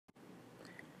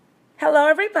Hello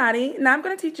everybody. Now I'm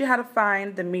going to teach you how to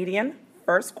find the median,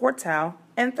 first quartile,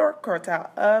 and third quartile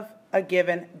of a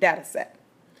given data set.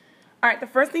 All right, the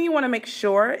first thing you want to make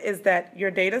sure is that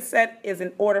your data set is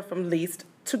in order from least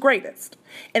to greatest.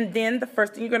 And then the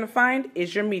first thing you're going to find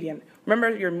is your median.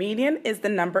 Remember, your median is the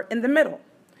number in the middle.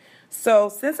 So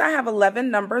since I have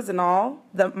 11 numbers in all,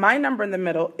 my number in the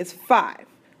middle is 5.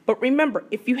 But remember,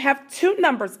 if you have two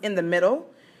numbers in the middle,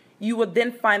 you will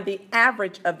then find the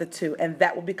average of the two, and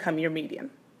that will become your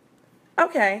median.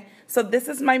 Okay, so this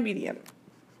is my median.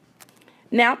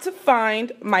 Now to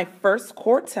find my first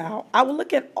quartile, I will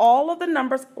look at all of the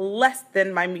numbers less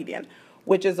than my median,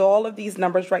 which is all of these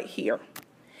numbers right here.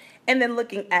 And then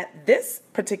looking at this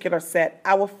particular set,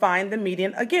 I will find the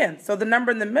median again. So the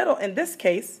number in the middle in this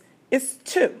case is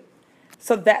 2.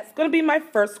 So that's going to be my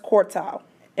first quartile,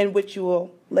 in which you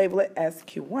will label it as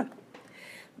Q1.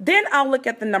 Then I'll look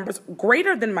at the numbers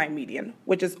greater than my median,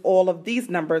 which is all of these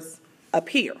numbers up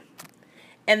here.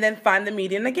 And then find the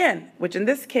median again, which in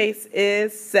this case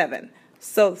is 7.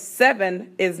 So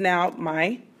 7 is now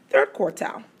my third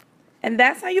quartile. And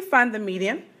that's how you find the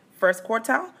median, first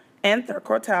quartile, and third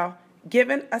quartile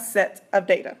given a set of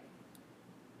data.